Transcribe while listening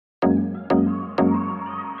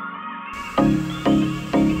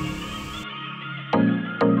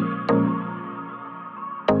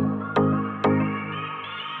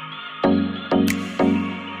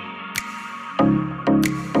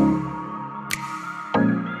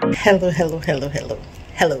Hello.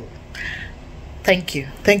 Thank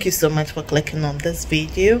you so much for clicking on this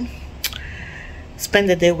video. Spend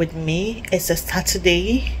the day with me. It's a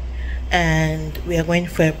Saturday and we are going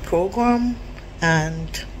for a program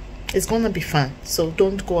and it's gonna be fun, so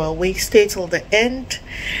don't go away, stay till the end.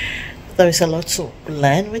 There is a lot to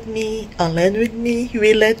learn with me, unlearn with me,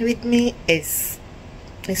 relearn with me. It's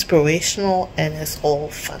inspirational and it's all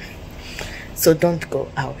fun, so don't go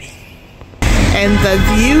away. And the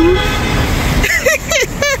view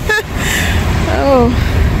oh,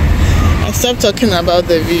 I stopped talking about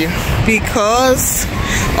the view because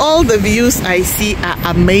all the views I see are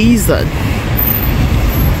amazing.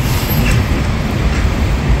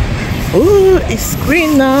 Oh, it's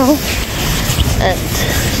green now, and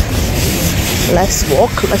let's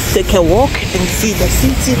take a walk and see the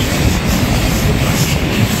city.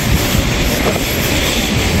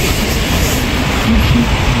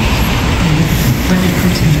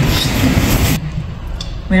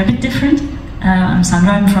 We're a bit different. I'm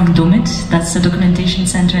Sandra, I'm from DOMIT, that's the Documentation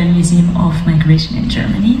Center and Museum of Migration in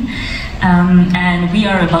Germany. And we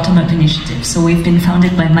are a bottom-up initiative, so we've been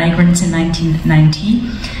founded by migrants in 1990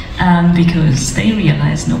 because they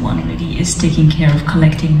realized no one really is taking care of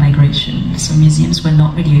collecting migration. So museums were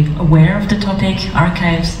not really aware of the topic,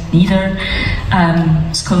 archives neither,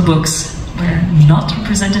 school books were not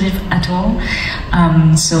representative at all.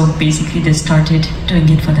 So basically they started doing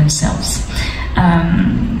it for themselves.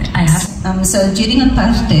 So during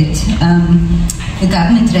apartheid, the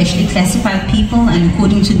government racially classified people, and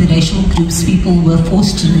according to the racial groups, people were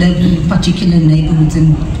forced to live in particular neighborhoods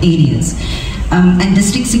and areas. And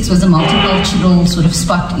District 6 was a multicultural sort of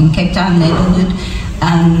spot in Cape Town neighborhood.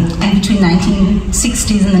 And between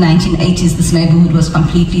 1960s and the 1980s, this neighborhood was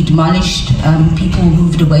completely demolished. People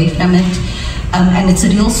moved away from it. And it's a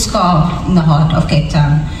real scar in the heart of Cape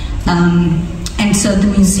Town. And so the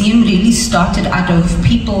museum really started out of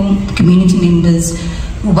people, community members,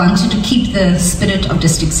 who wanted to keep the spirit of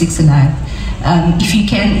District 6 alive. If you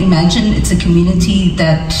can imagine, it's a community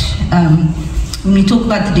that, when we talk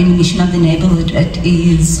about the demolition of the neighborhood, it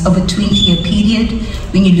is over a 20-year period.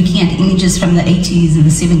 When you're looking at images from the 80s and the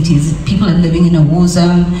 70s, people are living in a war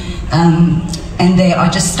zone, and they are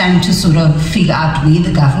just trying to sort of figure out where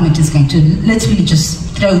the government is going to literally just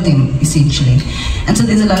throw them, essentially. And so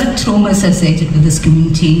there's a lot of trauma associated with this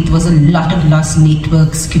community. There was a lot of lost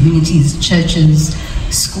networks, communities, churches,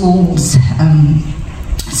 schools,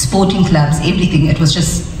 sporting clubs, everything. It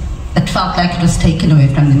felt like it was taken away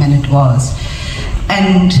from them, and it was.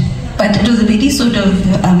 But it was a very sort of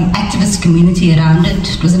activist community around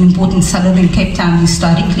it. It was an important suburb in Cape Town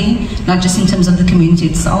historically, not just in terms of the community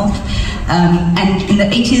itself. And in the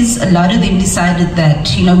 80s, a lot of them decided that,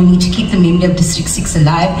 we need to keep the memory of District 6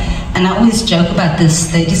 alive. And I always joke about this.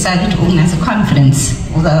 They decided to organize a conference,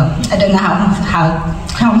 although I don't know how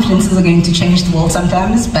conferences are going to change the world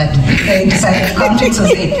sometimes, but they decided the conference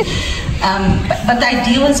was it. But the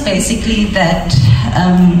idea was basically that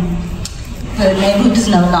the neighborhood is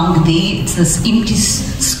no longer there. It's this empty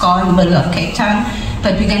scar in the middle of Cape Town.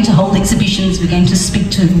 But we're going to hold exhibitions, we're going to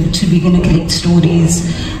speak we're going to collect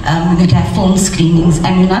stories, we're going to have film screenings,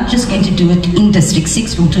 and we're not just going to do it in District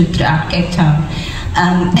 6, we'll do it throughout Cape Town.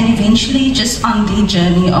 And eventually, just on the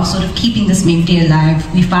journey of sort of keeping this memory alive,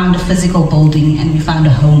 we found a physical building and we found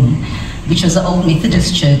a home, which was the old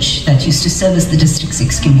Methodist church that used to service the District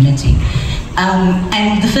 6 community.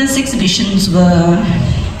 And the first exhibitions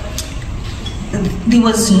there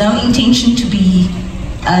was no intention to be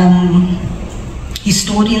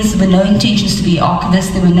historians, there were no intentions to be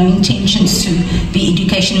archivists, there were no intentions to be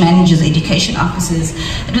education managers, education officers.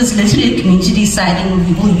 It was literally a community deciding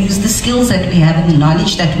we will use the skills that we have and the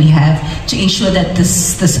knowledge that we have to ensure that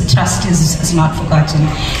this trust is not forgotten.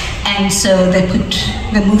 And so they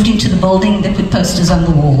moved into the building, they put posters on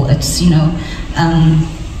the wall. It's,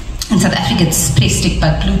 in South Africa it's plastic,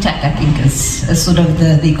 but blue tack I think is sort of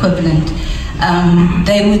the equivalent.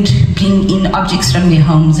 They would bring in objects from their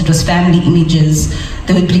homes. It was family images.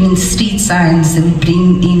 They would bring in street signs. They would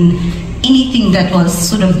bring in anything that was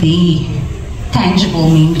sort of the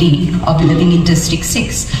tangible memory of living in District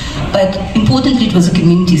 6. But importantly, it was a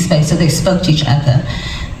community space, so they spoke to each other.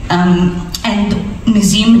 And the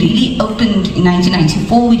museum really opened in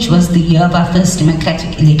 1994, which was the year of our first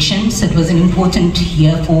democratic elections. It was an important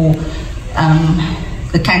year for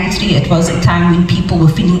the country. It was a time when people were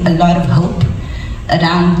feeling a lot of hope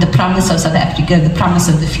around the promise of South Africa, the promise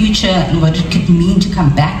of the future, and what it could mean to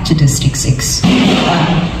come back to District 6.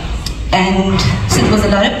 And so there was a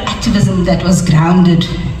lot of activism that was grounded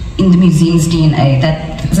in the museum's DNA,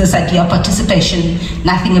 that this idea of participation,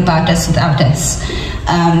 nothing about us without us.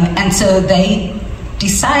 And so they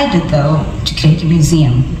decided though to create a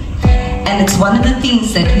museum. And it's one of the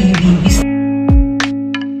things that we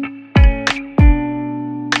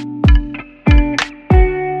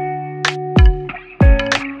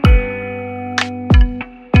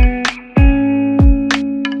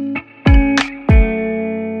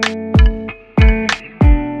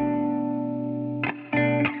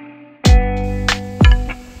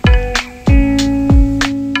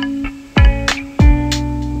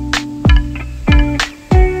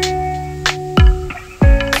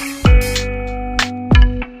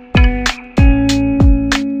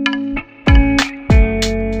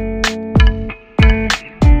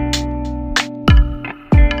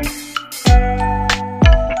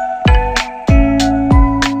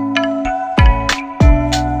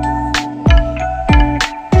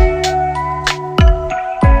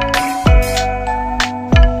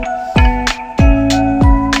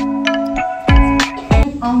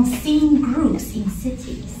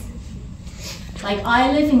Like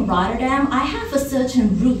I live in Rotterdam, I have a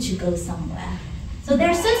certain route to go somewhere. So there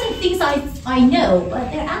are certain things I know,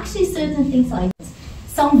 but there are actually certain things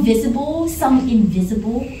some visible, some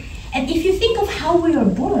invisible. And if you think of how we are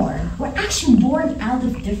born, we're actually born out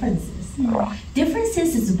of differences.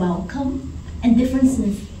 Differences is welcome, and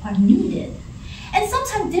differences are needed. And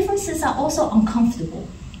sometimes differences are also uncomfortable.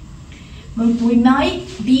 We might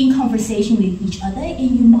be in conversation with each other,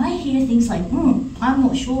 and you might hear things like, I'm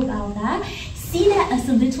not sure about that. See that as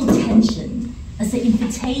a little tension, as an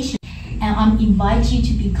invitation. And I invite you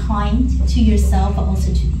to be kind to yourself, but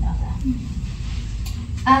also to the other.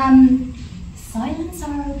 Silence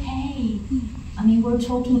are okay. I mean, we're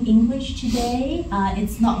talking English today.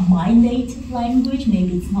 It's not my native language.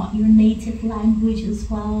 Maybe it's not your native language as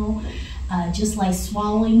well. Just like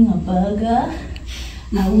swallowing a burger,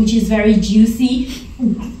 which is very juicy,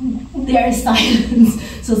 there is silence.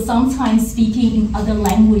 So sometimes speaking in other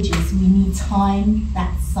languages, we need time,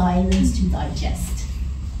 that silence to digest.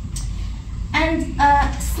 And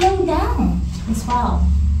slow down as well.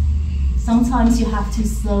 Sometimes you have to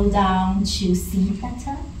slow down to see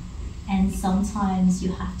better, and sometimes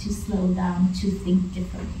you have to slow down to think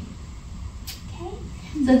differently. Okay?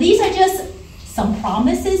 So these are just some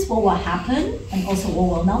promises what will happen and also what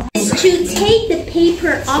will not. Is to take the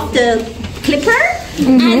paper off the clipper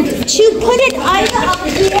and to put it either up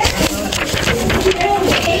here,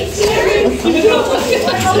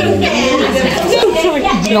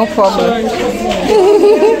 No problem.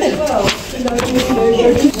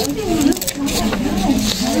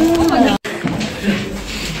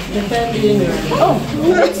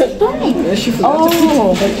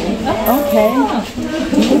 Okay.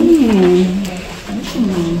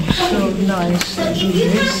 So nice. So if you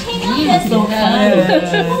have hang up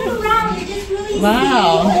move around, you just really see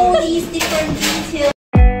all these different details.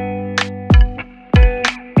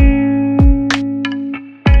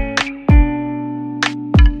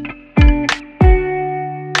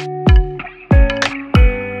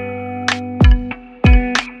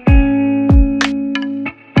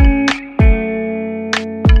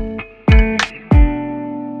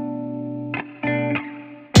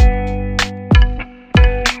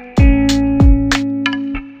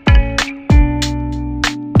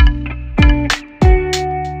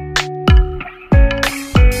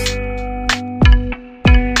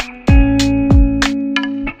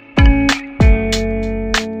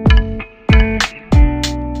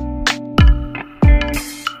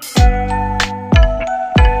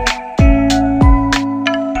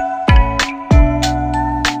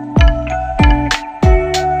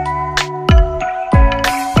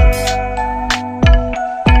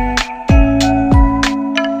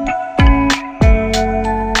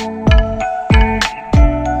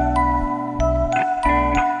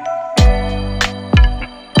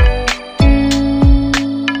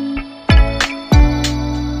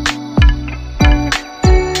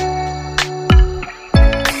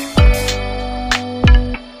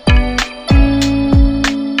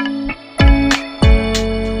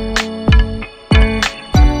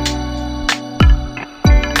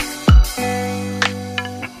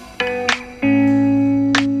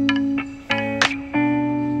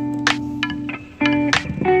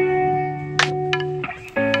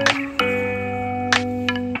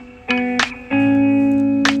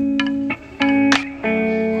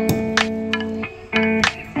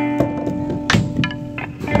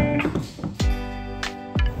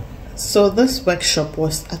 So this workshop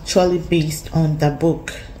was actually based on the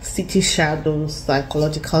book City Shadows: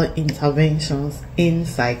 Psychological Interventions in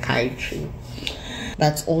Psychiatry.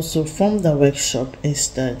 But also from the workshop is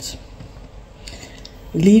that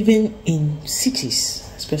living in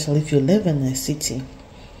cities, especially if you live in a city,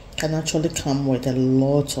 can actually come with a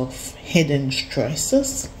lot of hidden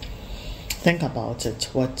stresses. Think about it.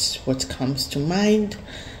 What comes to mind?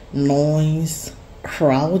 Noise,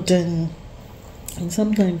 crowding, and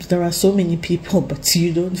sometimes there are so many people, but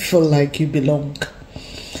you don't feel like you belong.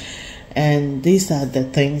 And these are the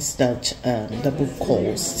things that the book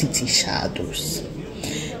calls city shadows,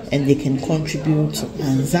 and they can contribute to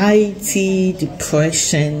anxiety,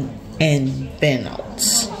 depression, and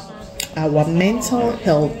burnout. Our mental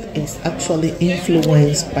health is actually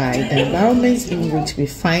influenced by the environments in which we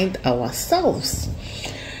find ourselves.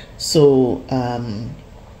 So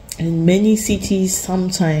in many cities,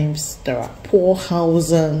 sometimes there are poor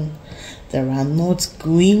housing, there are not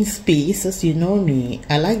green spaces. You know me,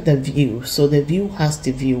 I like the view, so the view has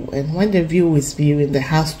the view, and when the view is viewing, there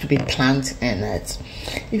has to be plant in it.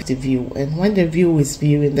 If the view, and when the view is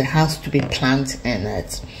viewing, there has to be plant in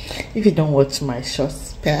it. If you don't watch my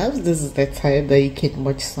shots, perhaps this is the time that you can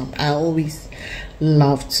watch some. I always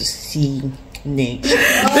love to see nature.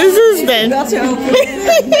 This is this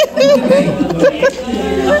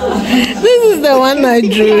is the one I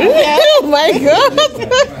drew. Oh my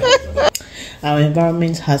god. Our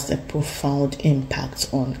environment has a profound impact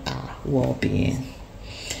on our well-being.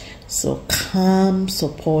 So calm,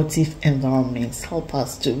 supportive environments help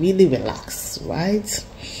us to really relax, right?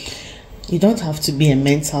 You don't have to be a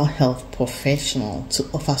mental health professional to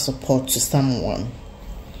offer support to someone.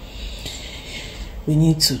 We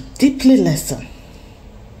need to deeply listen.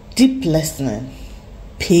 Deep listening,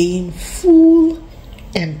 paying full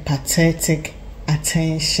empathetic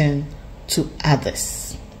attention to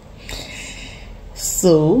others.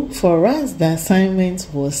 So for us, the assignment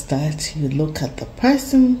was that you look at the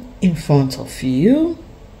person in front of you,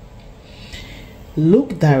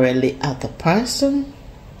 look directly at the person,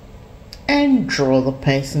 and draw the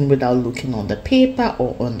person without looking on the paper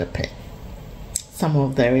or on the pen. Some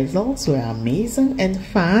of the results were amazing and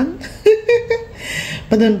fun.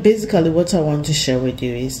 But then basically what I want to share with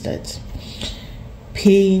you is that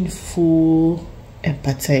paying full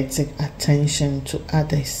empathetic attention to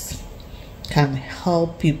others can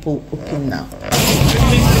help people open up.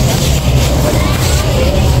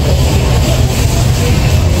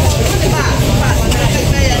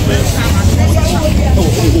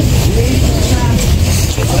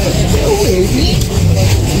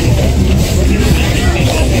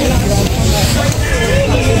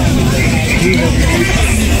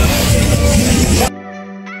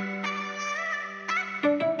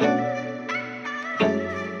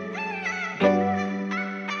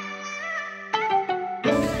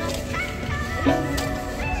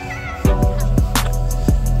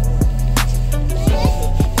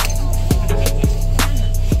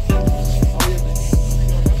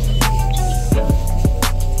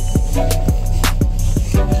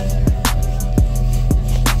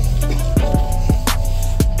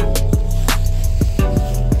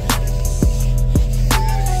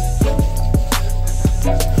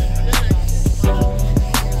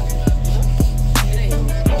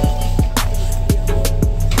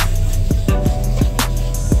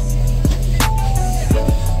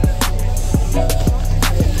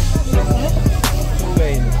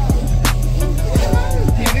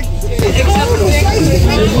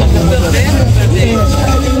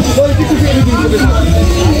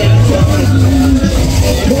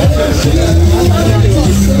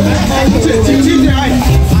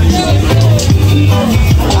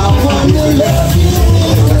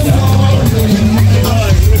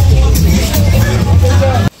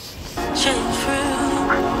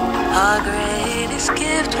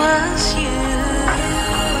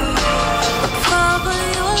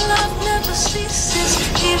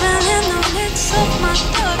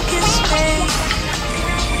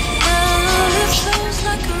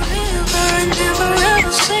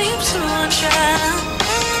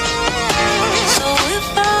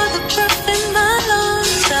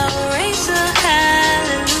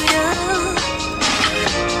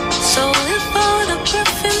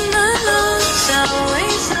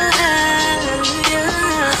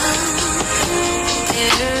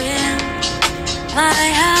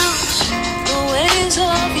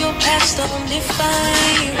 Don't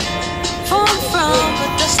define you. From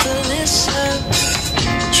but that's to listen.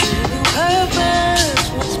 True purpose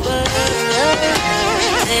was birth.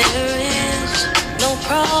 There is no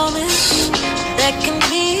promise that can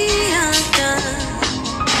be undone.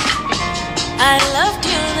 I loved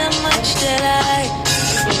you that much that I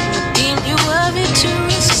deemed you worthy to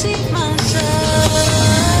receive my son.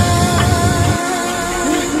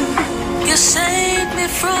 You saved me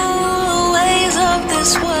from the ways of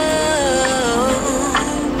this world.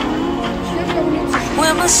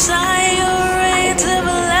 When Messiah reigns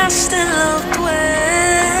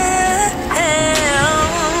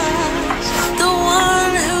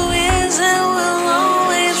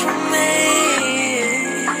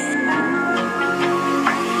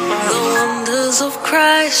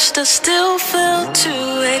worst I still fail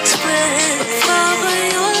to explain. Father,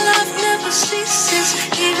 your love never ceases,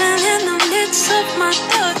 even in the midst of my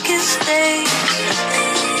darkest days.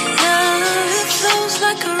 Love flows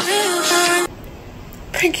like a river.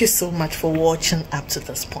 Thank you so much for watching up to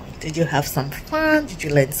this point. Did you have some fun? Did you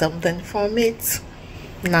learn something from it?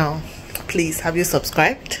 Now, please, have you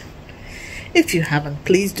subscribed? If you haven't,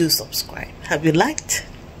 please do subscribe. Have you liked?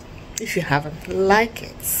 If you haven't, like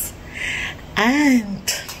it.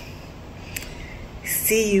 And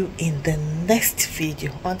see you in the next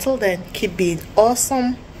video. Until then, keep being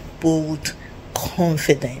awesome, bold,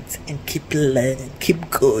 confident, and keep learning, keep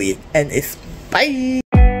going. And it's bye.